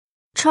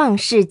创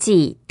世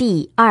纪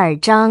第2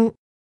章。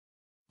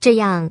这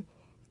样，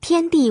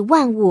天地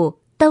万物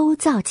都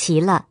造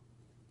齐了。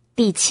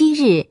第7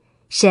日，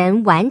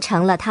神完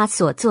成了他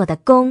所做的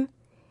工。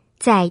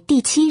在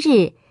第7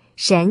日，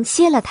神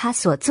歇了他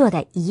所做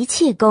的一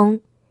切工。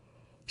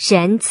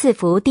神赐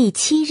福第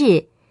7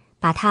日，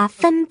把它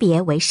分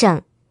别为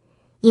圣，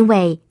因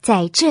为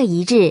在这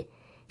一日，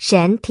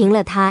神停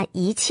了他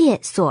一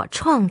切所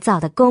创造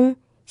的工，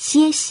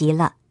歇息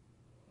了。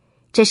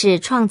这是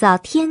创造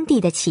天地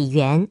的起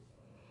源。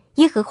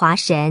耶和华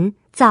神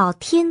造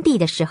天地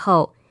的时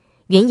候，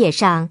原野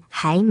上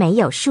还没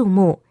有树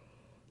木，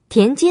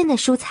田间的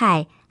蔬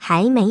菜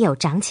还没有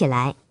长起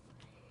来，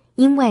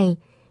因为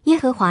耶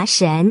和华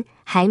神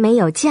还没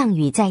有降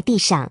雨在地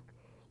上，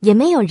也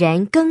没有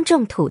人耕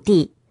种土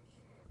地。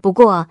不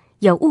过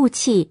有雾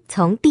气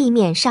从地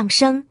面上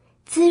升，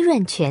滋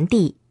润全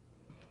地。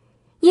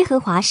耶和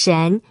华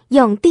神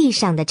用地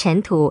上的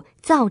尘土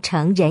造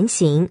成人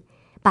形，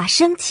把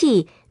生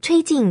气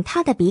吹进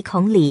他的鼻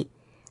孔里，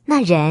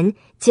那人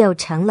就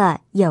成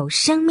了有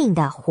生命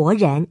的活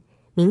人，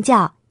名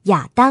叫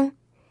亚当。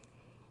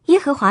耶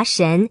和华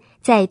神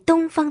在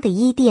东方的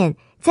伊甸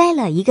栽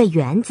了一个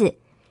园子，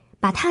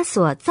把他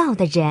所造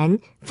的人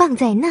放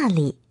在那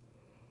里。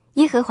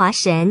耶和华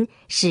神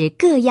使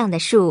各样的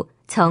树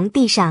从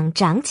地上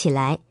长起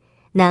来，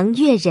能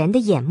悦人的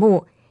眼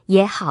目，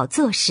也好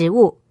做食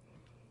物。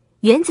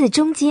园子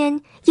中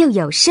间又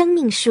有生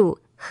命树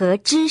和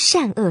知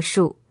善恶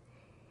树。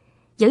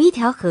有一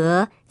条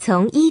河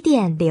从伊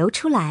甸流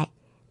出来，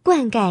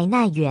灌溉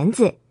那园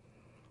子，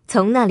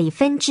从那里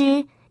分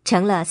支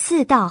成了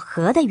4道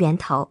河的源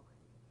头。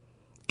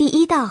第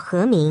一道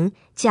河名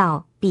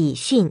叫比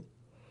逊，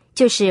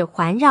就是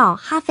环绕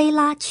哈菲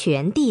拉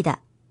全地的。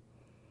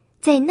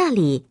在那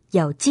里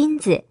有金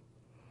子，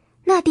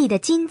那地的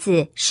金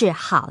子是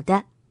好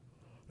的。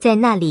在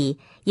那里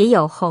也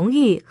有红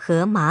玉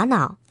和玛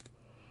瑙。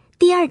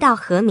第二道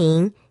河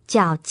名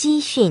叫基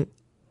训，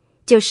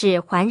就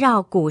是环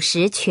绕古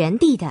时全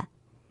地的。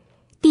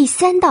第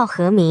3道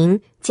河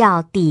名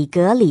叫底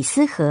格里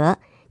斯河，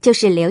就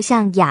是流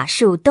向亚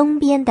述东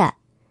边的。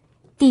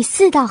第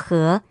4道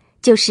河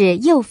就是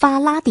幼发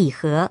拉底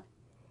河。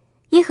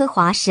耶和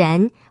华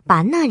神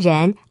把那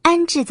人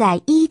安置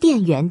在伊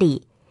甸园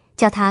里，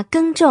叫他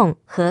耕种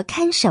和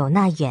看守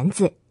那园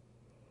子。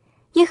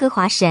耶和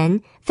华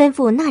神吩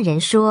咐那人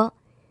说，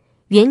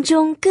园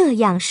中各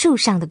样树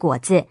上的果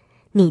子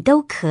你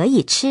都可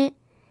以吃，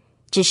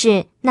只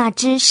是那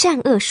知善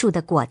恶树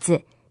的果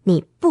子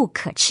你不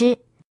可吃，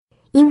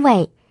因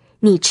为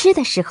你吃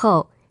的时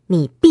候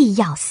你必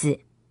要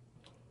死。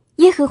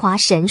耶和华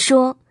神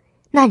说，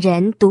那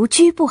人独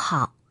居不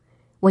好，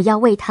我要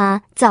为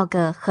他造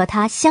个和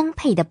他相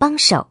配的帮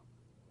手。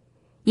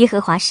耶和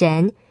华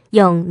神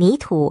用泥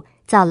土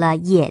造了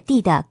野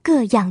地的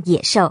各样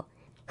野兽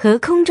和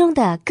空中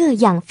的各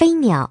样飞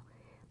鸟，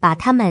把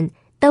它们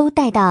都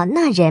带到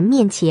那人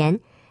面前，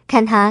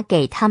看他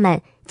给他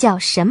们叫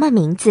什么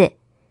名字。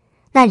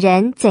那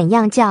人怎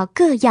样叫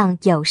各样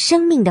有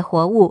生命的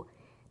活物，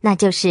那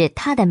就是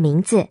他的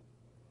名字。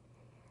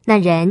那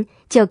人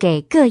就给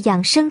各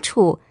样牲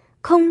畜、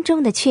空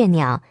中的雀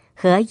鸟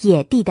和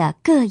野地的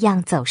各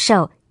样走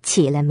兽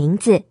起了名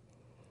字，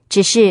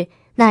只是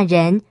那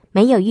人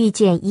没有遇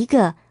见一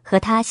个和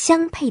他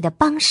相配的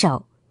帮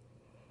手。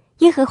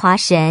耶和华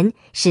神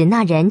使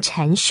那人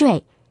沉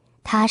睡，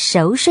他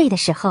熟睡的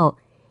时候，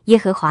耶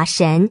和华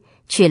神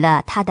取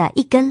了他的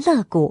一根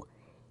肋骨，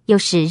又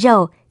使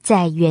肉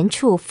在原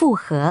处复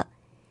合。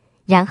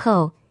然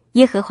后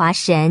耶和华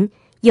神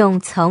用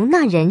从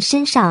那人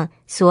身上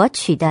所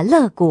取的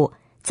肋骨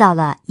造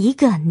了一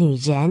个女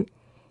人，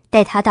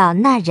带她到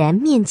那人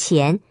面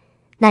前。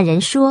那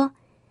人说，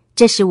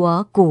这是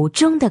我骨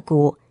中的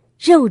骨，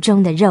肉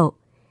中的肉，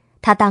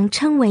她当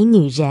称为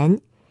女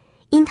人，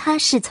因她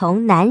是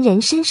从男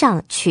人身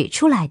上取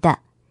出来的。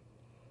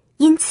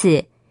因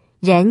此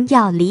人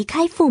要离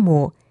开父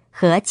母，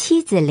和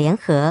妻子联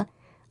合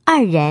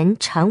，2人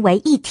成为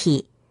一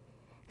体。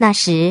那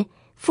时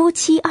夫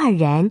妻2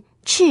人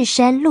赤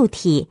身露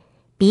体，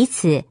彼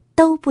此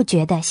都不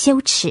觉得羞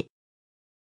耻。